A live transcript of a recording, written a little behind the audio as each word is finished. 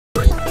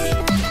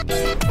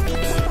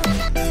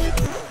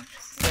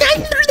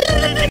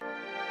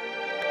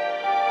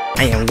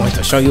I am going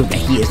to show you that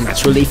he is not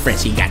truly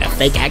French. He got a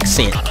fake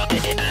accent.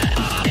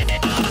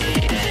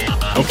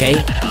 Okay.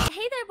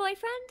 Hey there,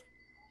 boyfriend.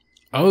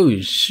 Oh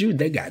shoot,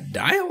 they got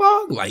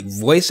dialogue? Like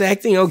voice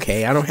acting?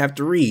 Okay, I don't have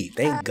to read.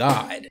 Thank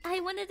God.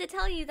 I wanted to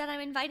tell you that I'm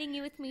inviting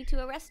you with me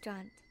to a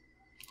restaurant.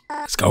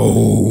 Let's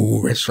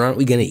go. Restaurant,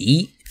 we gonna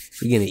eat?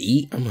 We gonna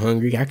eat? I'm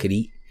hungry, I could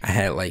eat. I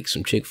had like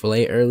some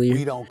Chick-fil-A earlier.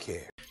 We don't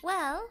care.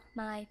 Well,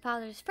 my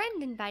father's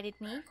friend invited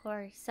me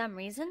for some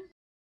reason.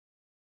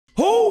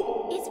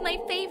 Who? It's my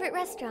favorite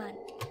restaurant.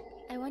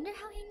 I wonder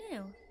how he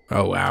knew.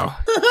 Oh wow.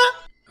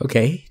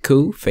 Okay,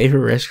 cool.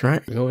 Favorite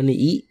restaurant. We're going to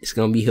eat. It's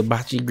gonna be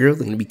hibachi grill.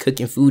 They're gonna be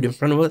cooking food in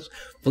front of us,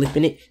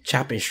 flipping it,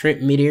 chopping shrimp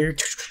midair.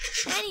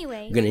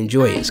 Anyway, we're gonna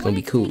enjoy it. It's gonna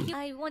be cool.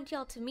 I want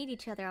y'all to meet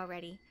each other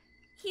already.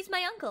 He's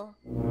my uncle.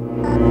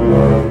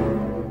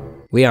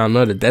 We all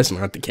know that that's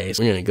not the case.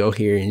 We're gonna go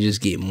here and just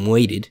get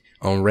moited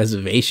on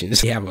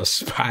reservations. We have a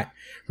spot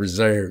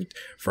reserved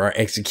for our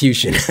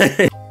execution.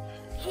 Hey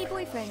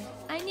boyfriend,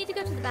 I need to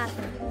go to the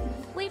bathroom.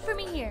 Wait for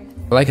me here.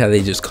 I like how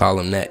they just call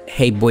him that.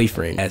 Hey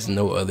boyfriend has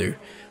no other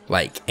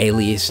like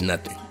alias,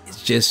 nothing.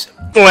 It's just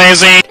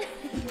Lazy.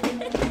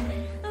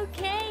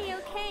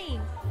 Okay.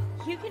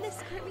 You can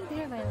escort me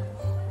there, my love.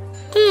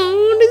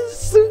 Oh, this is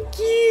so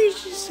cute.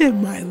 She said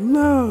my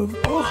love.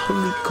 Oh,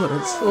 mi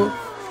corazón.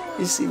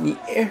 It's in the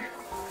air.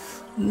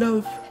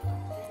 Love.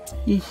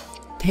 You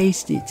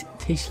taste it.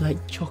 Tastes like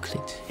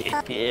chocolate.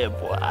 Yeah,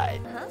 boy.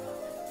 Huh?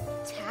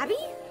 Tabi?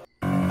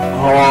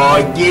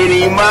 Oh, get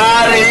him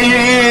out of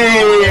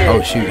here!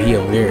 Oh shoot, he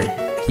over there.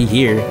 He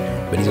here,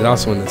 but he's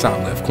also in the top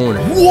left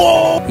corner.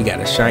 Whoa! He got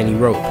a shiny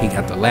rope. He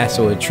got the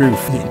lasso of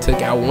truth. He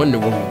took out Wonder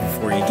Woman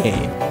before he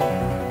came.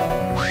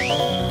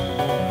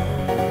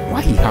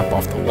 Why he hop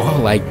off the wall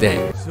like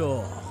that?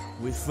 So,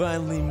 we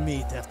finally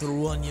meet after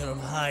 1 year of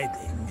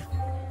hiding.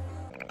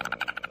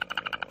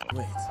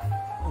 Wait,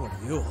 who are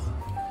you?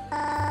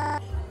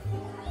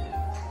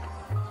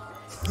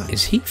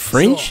 Is he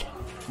French? So,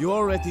 you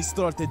already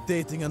started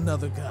dating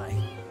another guy.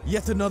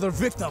 Yet another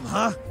victim,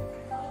 huh?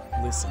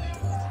 Listen,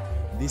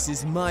 dude. This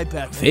is my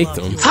back.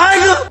 Victim?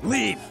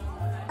 Leave!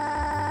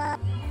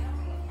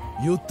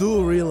 You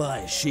do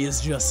realize she is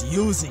just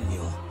using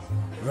you,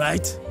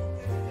 right?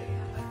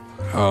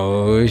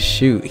 Oh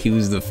shoot, he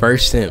was the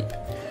first simp.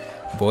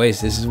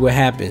 Boys, this is what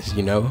happens,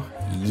 you know?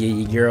 You give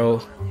your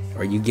girl,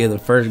 or you give the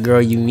first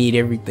girl you meet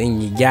everything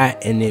you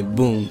got, and then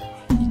boom,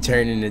 you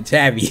turn into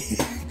Tabi.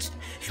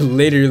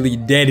 Literally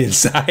dead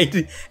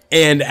inside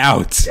and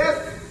out.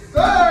 Yes,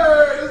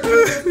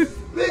 sir!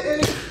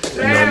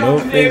 No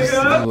offense to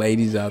the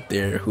ladies out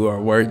there who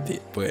are worth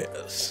it,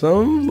 but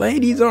some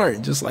ladies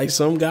aren't, just like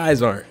some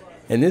guys aren't.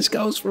 And this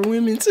goes for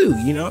women too,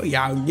 you know?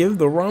 Y'all give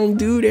the wrong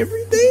dude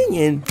everything,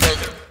 and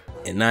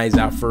now he's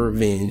out for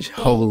revenge.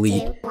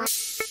 Holy.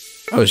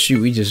 Oh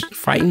shoot, we just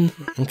fighting?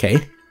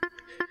 Okay.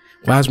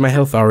 Why is my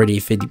health already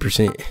at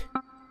 50%?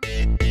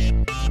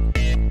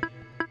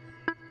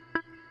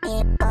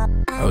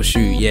 Oh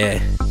shoot,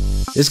 yeah.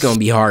 This gonna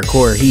be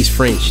hardcore. He's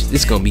French.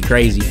 This gonna be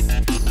crazy.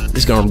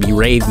 This gonna be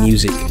rave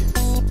music.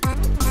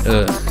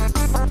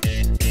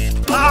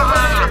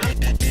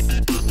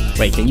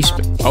 Wait, can you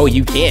oh,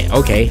 you can't.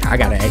 Okay, I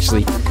gotta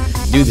actually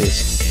do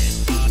this.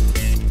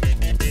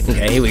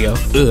 Okay, here we go.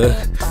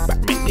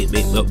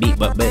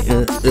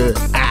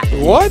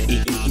 What?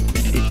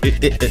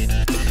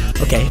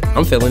 Okay,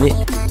 I'm feeling it.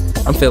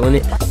 I'm feeling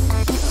it.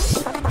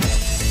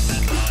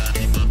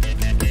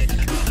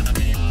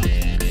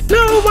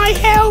 No, my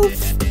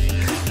health!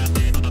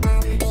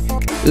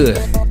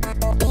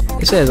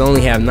 It says I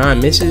only have 9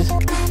 misses.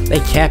 They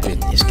capping.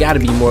 It's gotta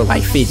be more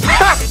like 50.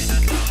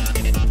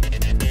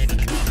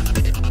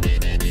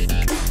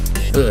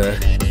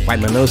 Wipe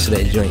my nose to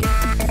that joint.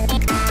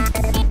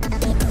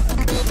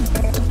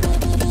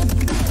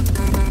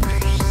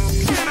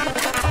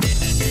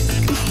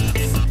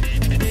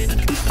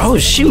 Oh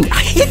shoot,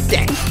 I hit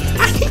that.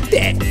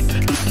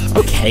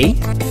 Okay.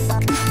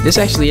 This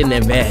actually isn't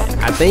that bad.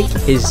 I think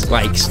his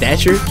like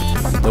stature,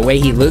 the way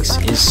he looks,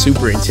 is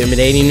super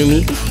intimidating to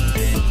me.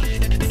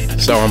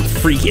 So I'm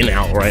freaking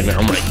out right now.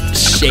 I'm like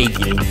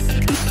shaking.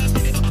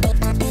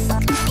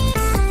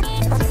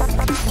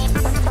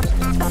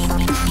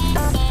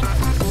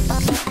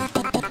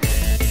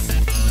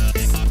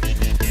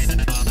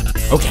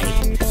 Okay.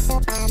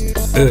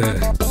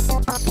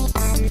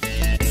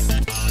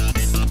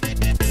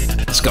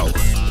 Let's go.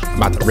 I'm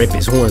about to rip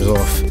his horns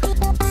off.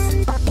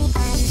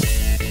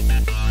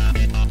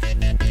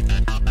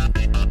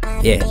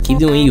 Yeah, keep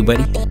doing you,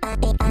 buddy.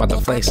 I'm about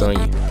to flex on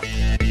you.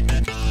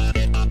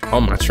 All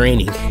my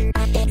training,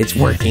 it's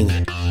working.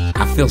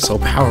 I feel so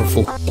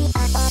powerful.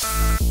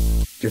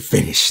 You're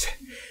finished.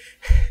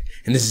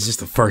 And this is just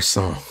the first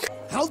song.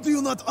 How do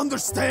you not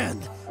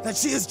understand that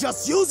she is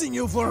just using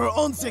you for her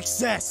own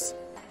success?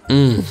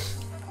 Like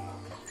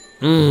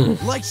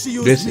she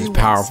used This me is once.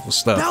 powerful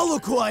stuff. Now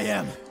look who I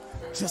am.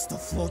 Just a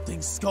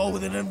floating skull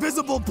with an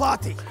invisible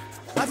body.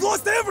 I've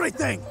lost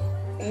everything.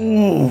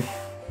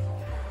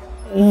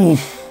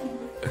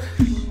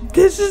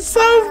 This is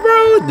tough,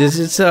 bro. This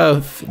is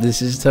tough.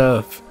 This is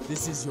tough.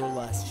 This is your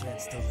last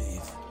chance to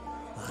leave.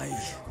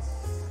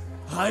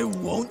 I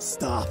won't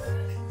stop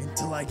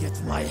until I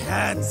get my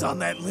hands on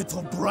that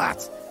little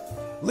brat.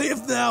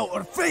 Leave now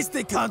or face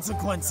the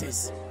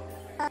consequences.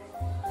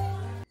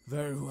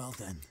 Very well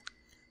then.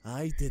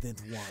 I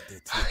didn't want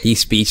it. He's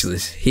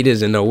speechless. He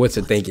doesn't know what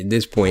to think at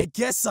this I point.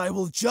 guess I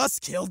will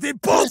just kill the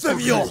both of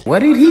you. What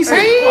did he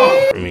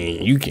say? I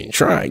mean, you can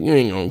try. You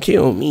ain't gonna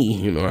kill me.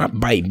 You know, I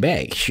bite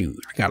back. Shoot,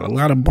 I got a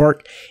lot of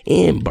bark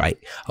and bite.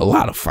 A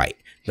lot of fight.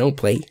 Don't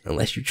play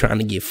unless you're trying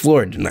to get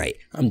floored tonight.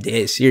 I'm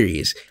dead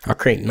serious. I'll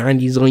crank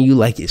 90s on you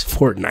like it's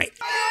Fortnite.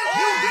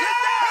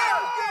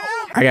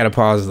 I gotta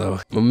pause though.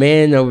 My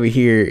man over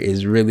here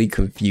is really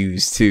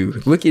confused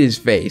too. Look at his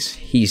face.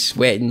 He's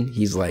sweating.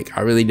 He's like,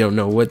 I really don't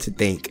know what to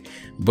think,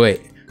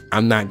 but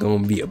I'm not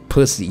gonna be a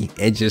pussy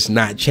and just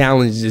not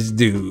challenge this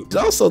dude. He's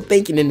also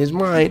thinking in his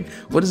mind,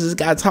 what is this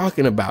guy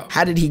talking about?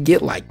 How did he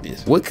get like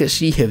this? What could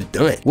she have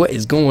done? What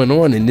is going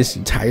on in this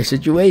entire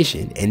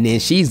situation? And then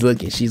she's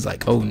looking, she's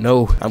like, oh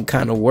no, I'm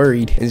kind of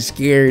worried and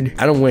scared.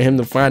 I don't want him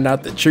to find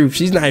out the truth.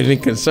 She's not even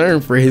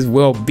concerned for his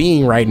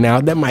well-being right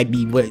now. That might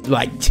be what,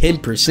 like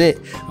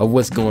 10% of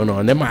what's going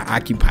on. That might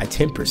occupy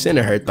 10%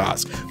 of her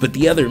thoughts. But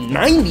the other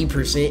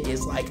 90%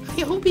 is like,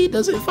 I hope he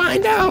doesn't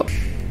find out.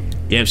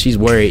 Yep, she's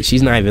worried.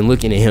 She's not even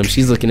looking at him.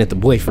 She's looking at the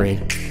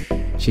boyfriend.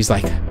 She's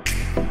like,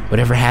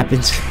 whatever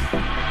happens,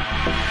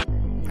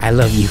 I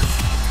love you.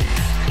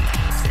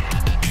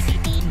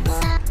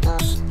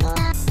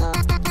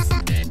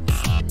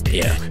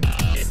 Yeah.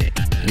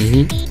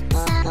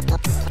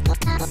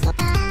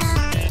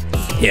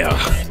 Yeah.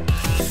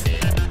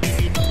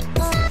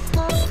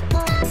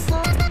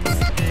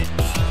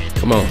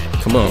 Come on,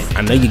 come on.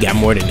 I know you got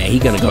more than that. He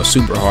gonna go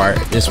super hard.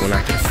 This one,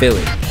 I can feel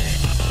it.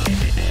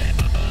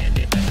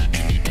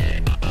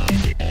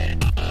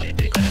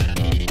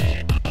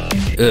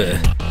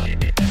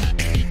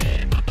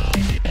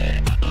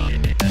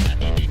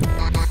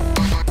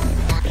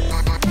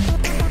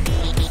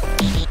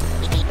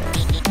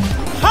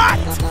 Hot!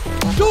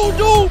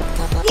 Doo-doo!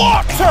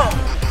 Water!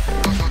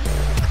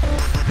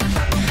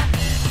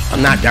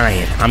 I'm not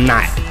dying. I'm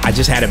not. I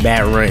just had a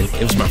bad run.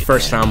 It was my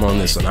first time on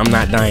this one. I'm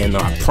not dying though.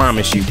 I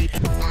promise you.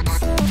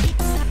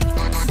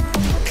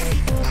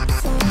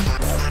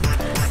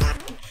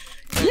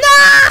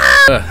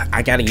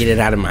 I gotta get it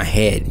out of my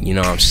head. You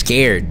know, I'm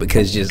scared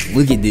because just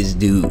look at this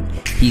dude.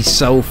 He's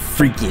so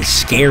freaking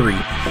scary.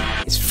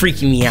 It's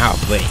freaking me out,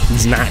 but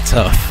he's not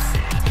tough.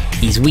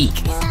 He's weak.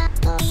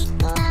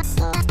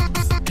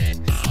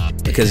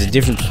 Because the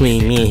difference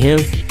between me and him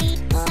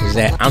is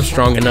that I'm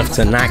strong enough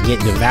to not get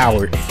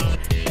devoured.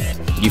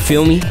 You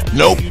feel me?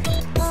 Nope.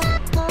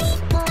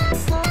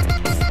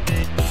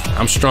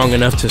 I'm strong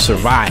enough to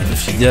survive if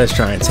she does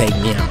try and take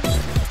me out.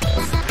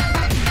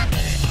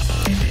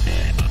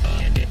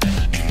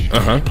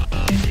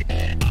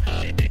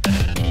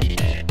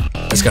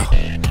 Let's go.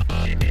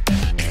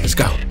 Let's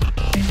go.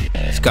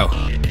 Let's go.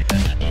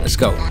 Let's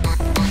go.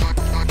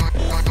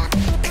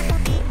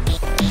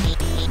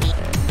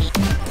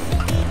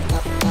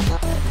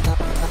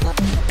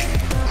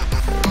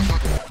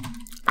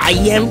 I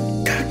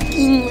am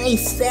cooking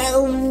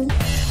myself.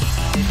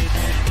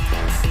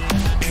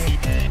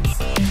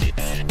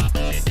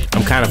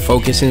 I'm kind of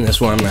focusing. That's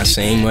why I'm not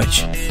saying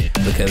much,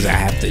 because I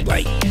have to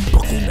like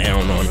buckle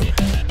down on him.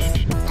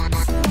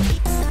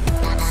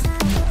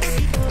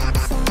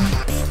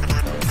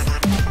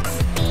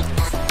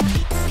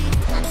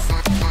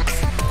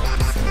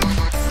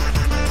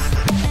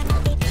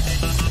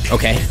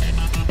 Okay.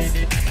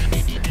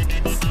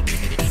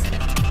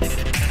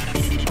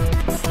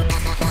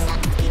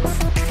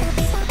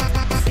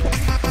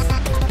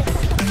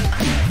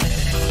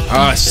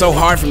 It's so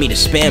hard for me to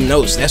spam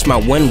notes. That's my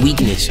one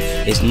weakness,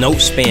 is note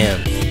spam.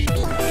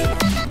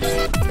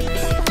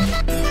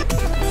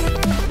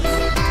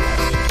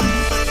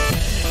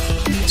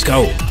 Let's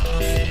go.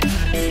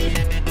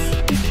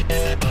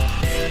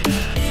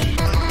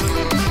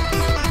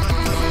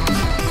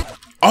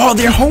 Oh,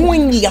 they're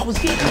holding me. I was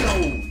getting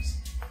those.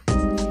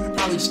 I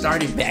probably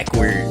started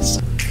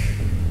backwards.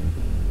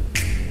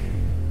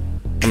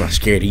 I'm not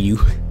scared of you.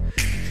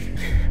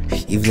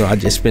 Even though I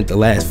just spent the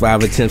last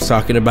 5 attempts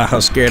talking about how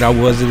scared I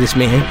was of this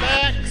man.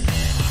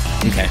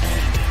 Okay.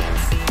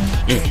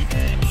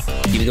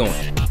 Keep it going.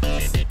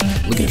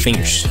 Look at the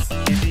fingers.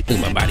 Look at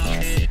my body.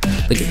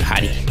 Look at the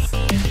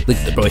hottie. Look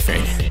at the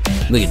boyfriend.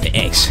 Look at the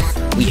ex.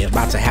 We are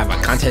about to have a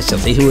contest to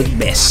see who is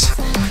best.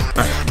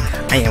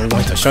 I am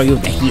going to show you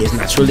that he is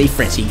not truly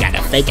French. He got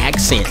a fake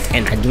accent,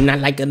 and I do not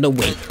like the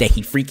way that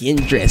he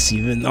freaking dressed,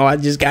 even though I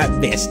just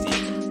got bested.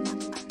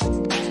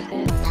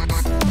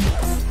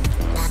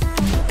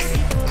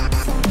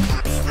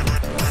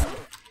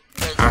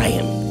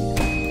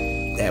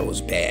 That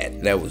was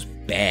bad. That was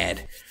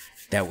bad.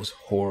 That was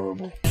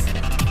horrible.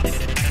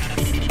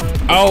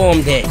 Oh,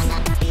 I'm dead.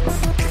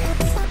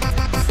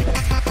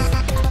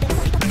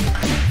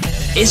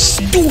 It's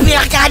stupid.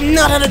 I got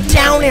none of the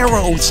down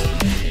arrows.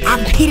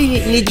 I'm hitting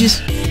it and it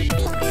just...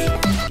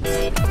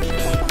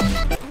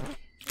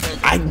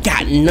 I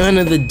got none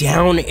of the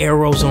down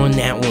arrows on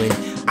that one.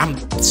 I'm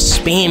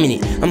spamming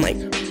it. I'm like,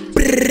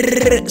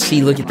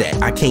 See, look at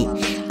that. I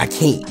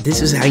can't.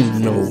 This is how you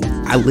know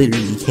I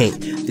literally can't.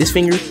 This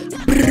finger,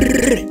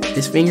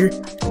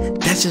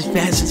 that's as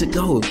fast as it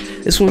goes.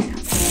 This one,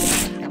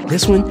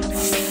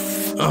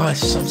 oh,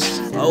 it's so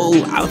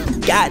slow.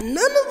 I've got none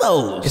of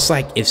those. It's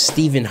like if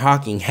Stephen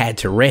Hawking had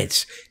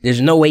Tourette's.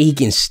 There's no way he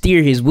can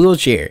steer his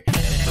wheelchair.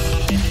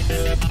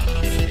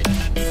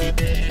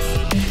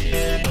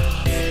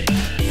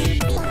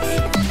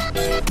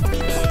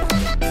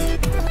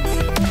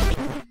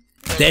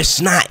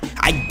 That's not.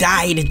 I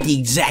died at the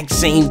exact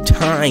same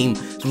time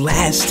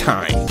last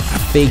time. I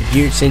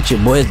figured since your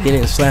boy's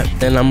getting slapped,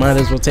 then I might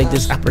as well take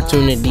this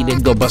opportunity to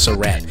go bust a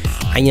rap.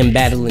 I am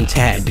battling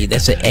Tabi,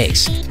 that's an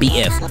ex,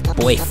 BF,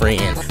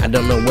 boyfriend. I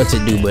don't know what to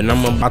do, but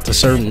I'm about to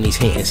serve in these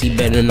hands. He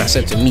better not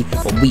step to me,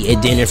 or we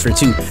at dinner for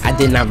two. I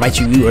did not invite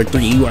you, you are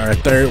three, you are a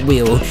third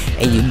wheel.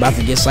 And you about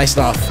to get sliced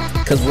off,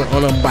 cause we're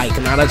on a bike,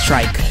 not a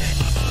trike.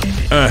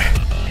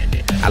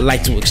 I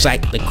like to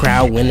excite the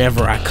crowd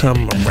whenever I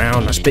come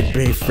around. I spit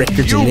brief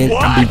records and then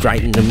I be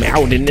writing them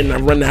out. And then I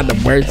run out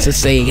of words to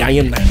say. I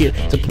am not here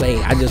to play.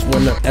 I just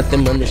wanna let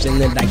them understand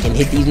that I can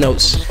hit these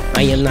notes.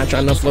 I am not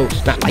trying to float,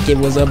 not like it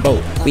was a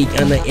boat. We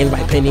gonna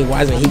invite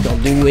Pennywise and he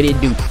gonna do what it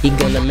do. He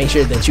gonna make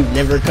sure that you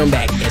never come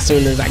back. As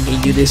soon as I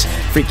give you this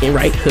freaking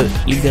right hook,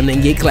 you gonna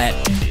get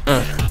clapped.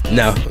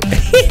 No.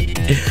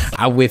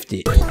 I whiffed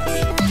it.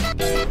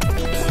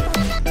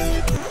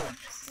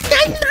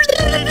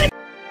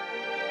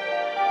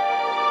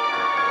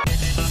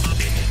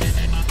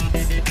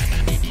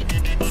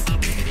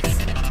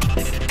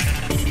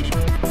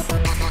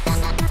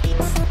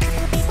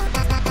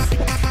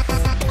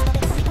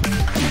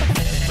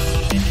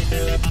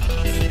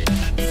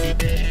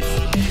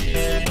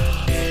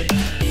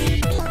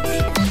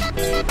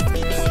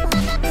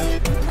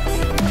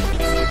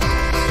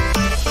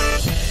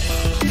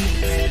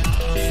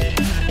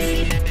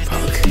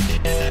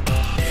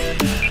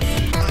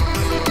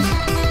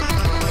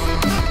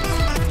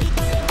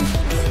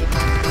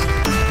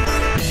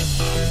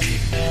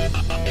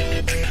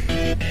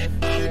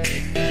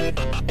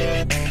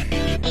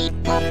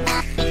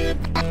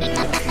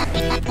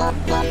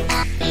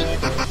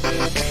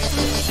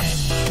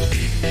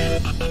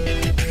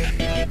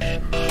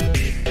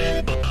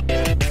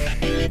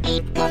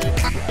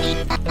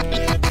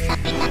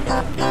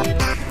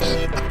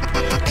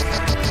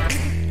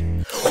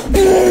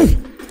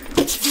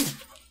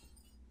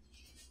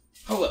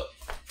 Hold up.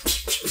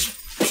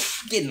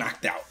 Get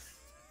knocked out.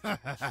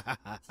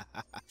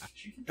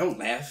 Don't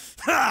laugh.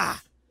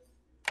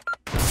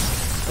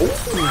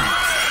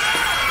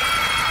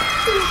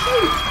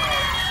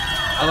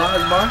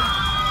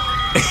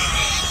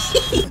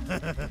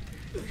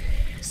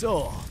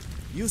 So,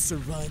 you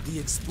survived the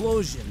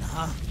explosion,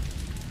 huh?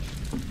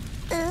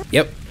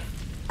 Yep.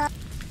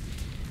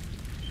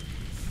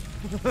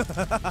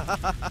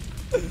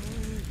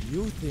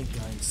 You think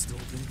I'm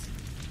stupid?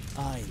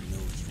 I knew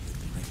you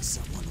would bring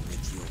someone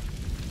with you.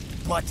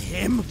 But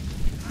him?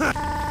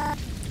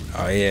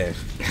 Oh yeah.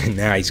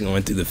 Now he's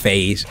going through the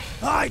phase.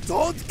 I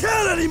don't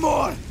care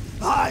anymore!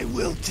 I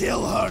will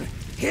kill her!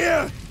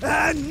 Here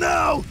and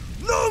now!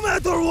 No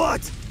matter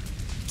what!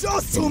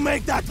 Just to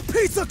make that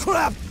piece of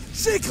crap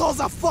she calls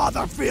a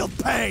father feel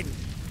pain!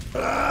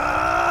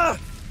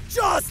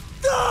 Just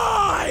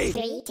die!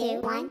 3, 2,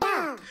 1,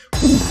 go!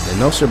 The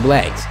notes are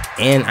blacks,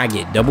 and I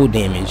get double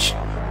damage.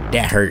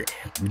 That hurt.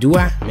 Do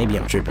I? Maybe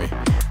I'm tripping.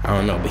 I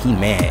don't know, but he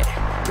mad.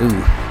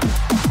 Ooh.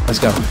 Let's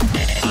go.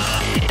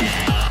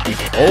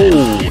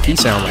 Oh, he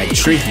sound like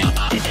Tricky.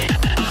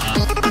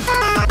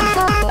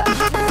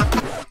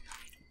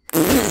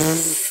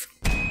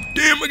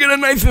 Damn, I got a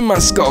knife in my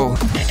skull.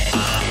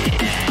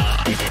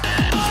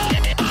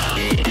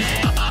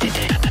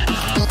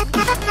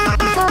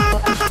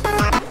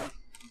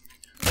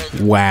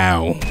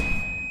 Wow.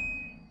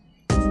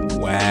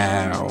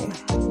 Wow.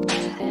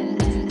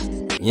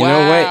 You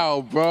know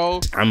what? Bro.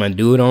 I'm gonna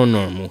do it on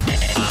normal.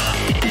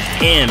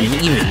 Damn, and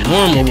even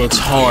normal looks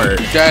hard.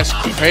 That's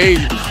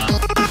crazy.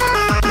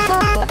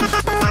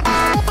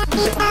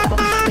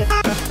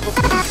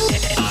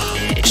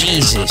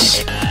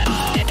 Jesus.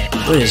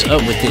 What is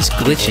up with this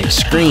glitching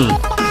screen?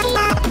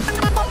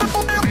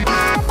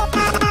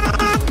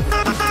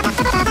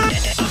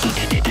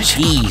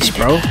 Jeez,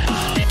 bro.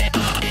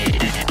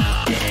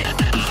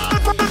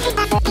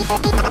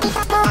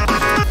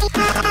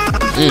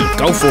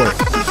 Go for it.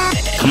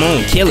 Come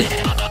on, kill it.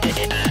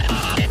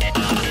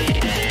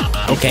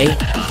 Okay.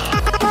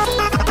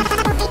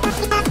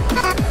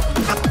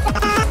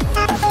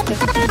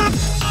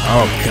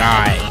 Oh,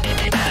 God.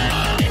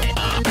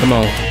 Come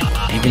on.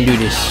 You can do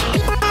this.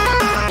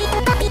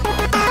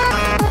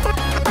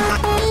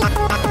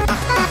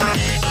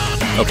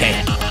 Okay.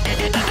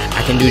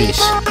 I can do this.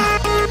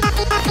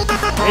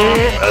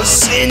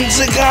 Ascend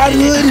to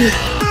godhood.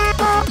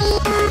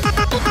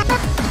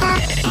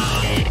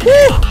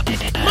 Woo!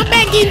 My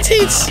back getting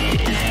tense.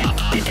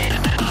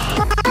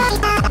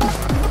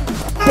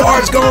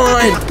 Bar's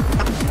gone.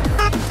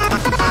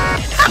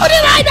 How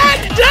did I not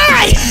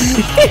die?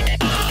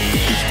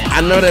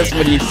 I know that's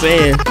what he's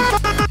saying.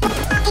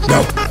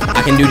 No, I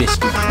I can do this.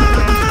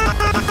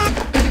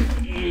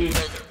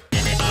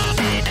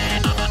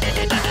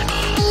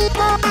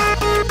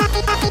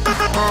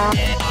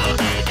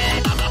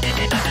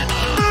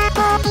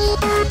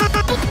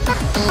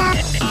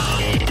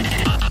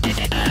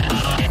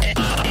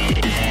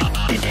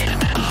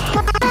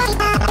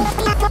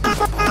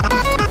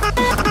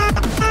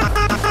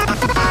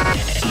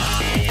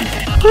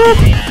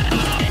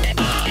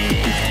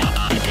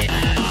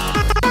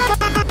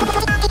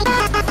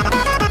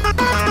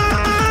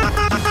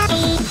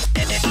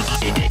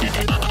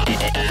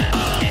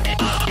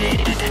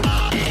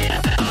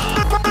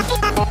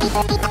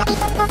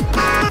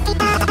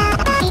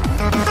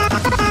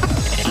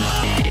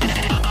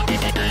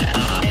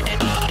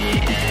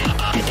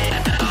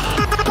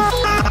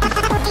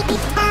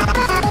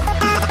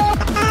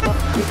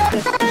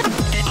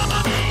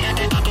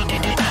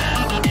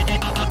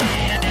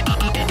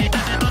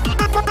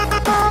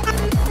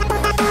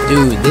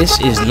 Dude, this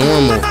is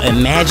normal.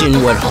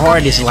 Imagine what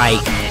hard is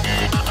like.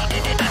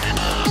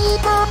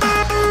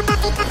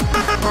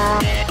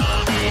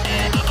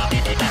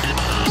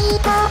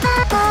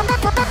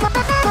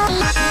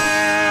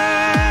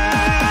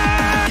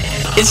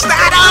 It's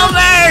not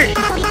over!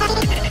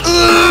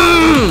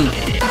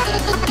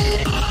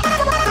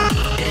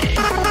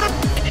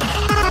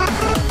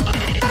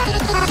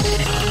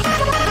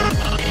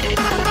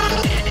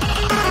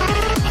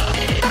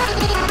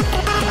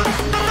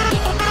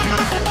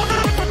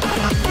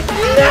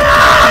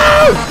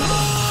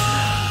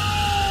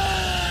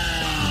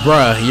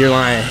 Bruh, you're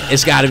lying.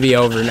 It's gotta be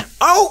over now.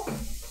 Oh!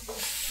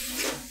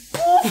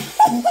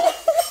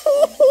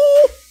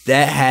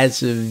 That has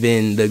to have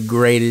been the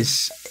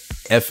greatest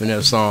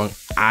FNF song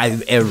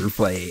I've ever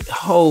played.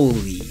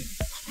 Holy.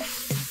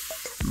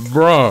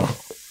 Bruh.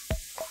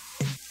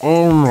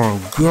 Oh my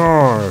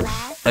god.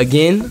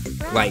 Again?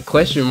 Like,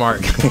 question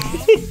mark.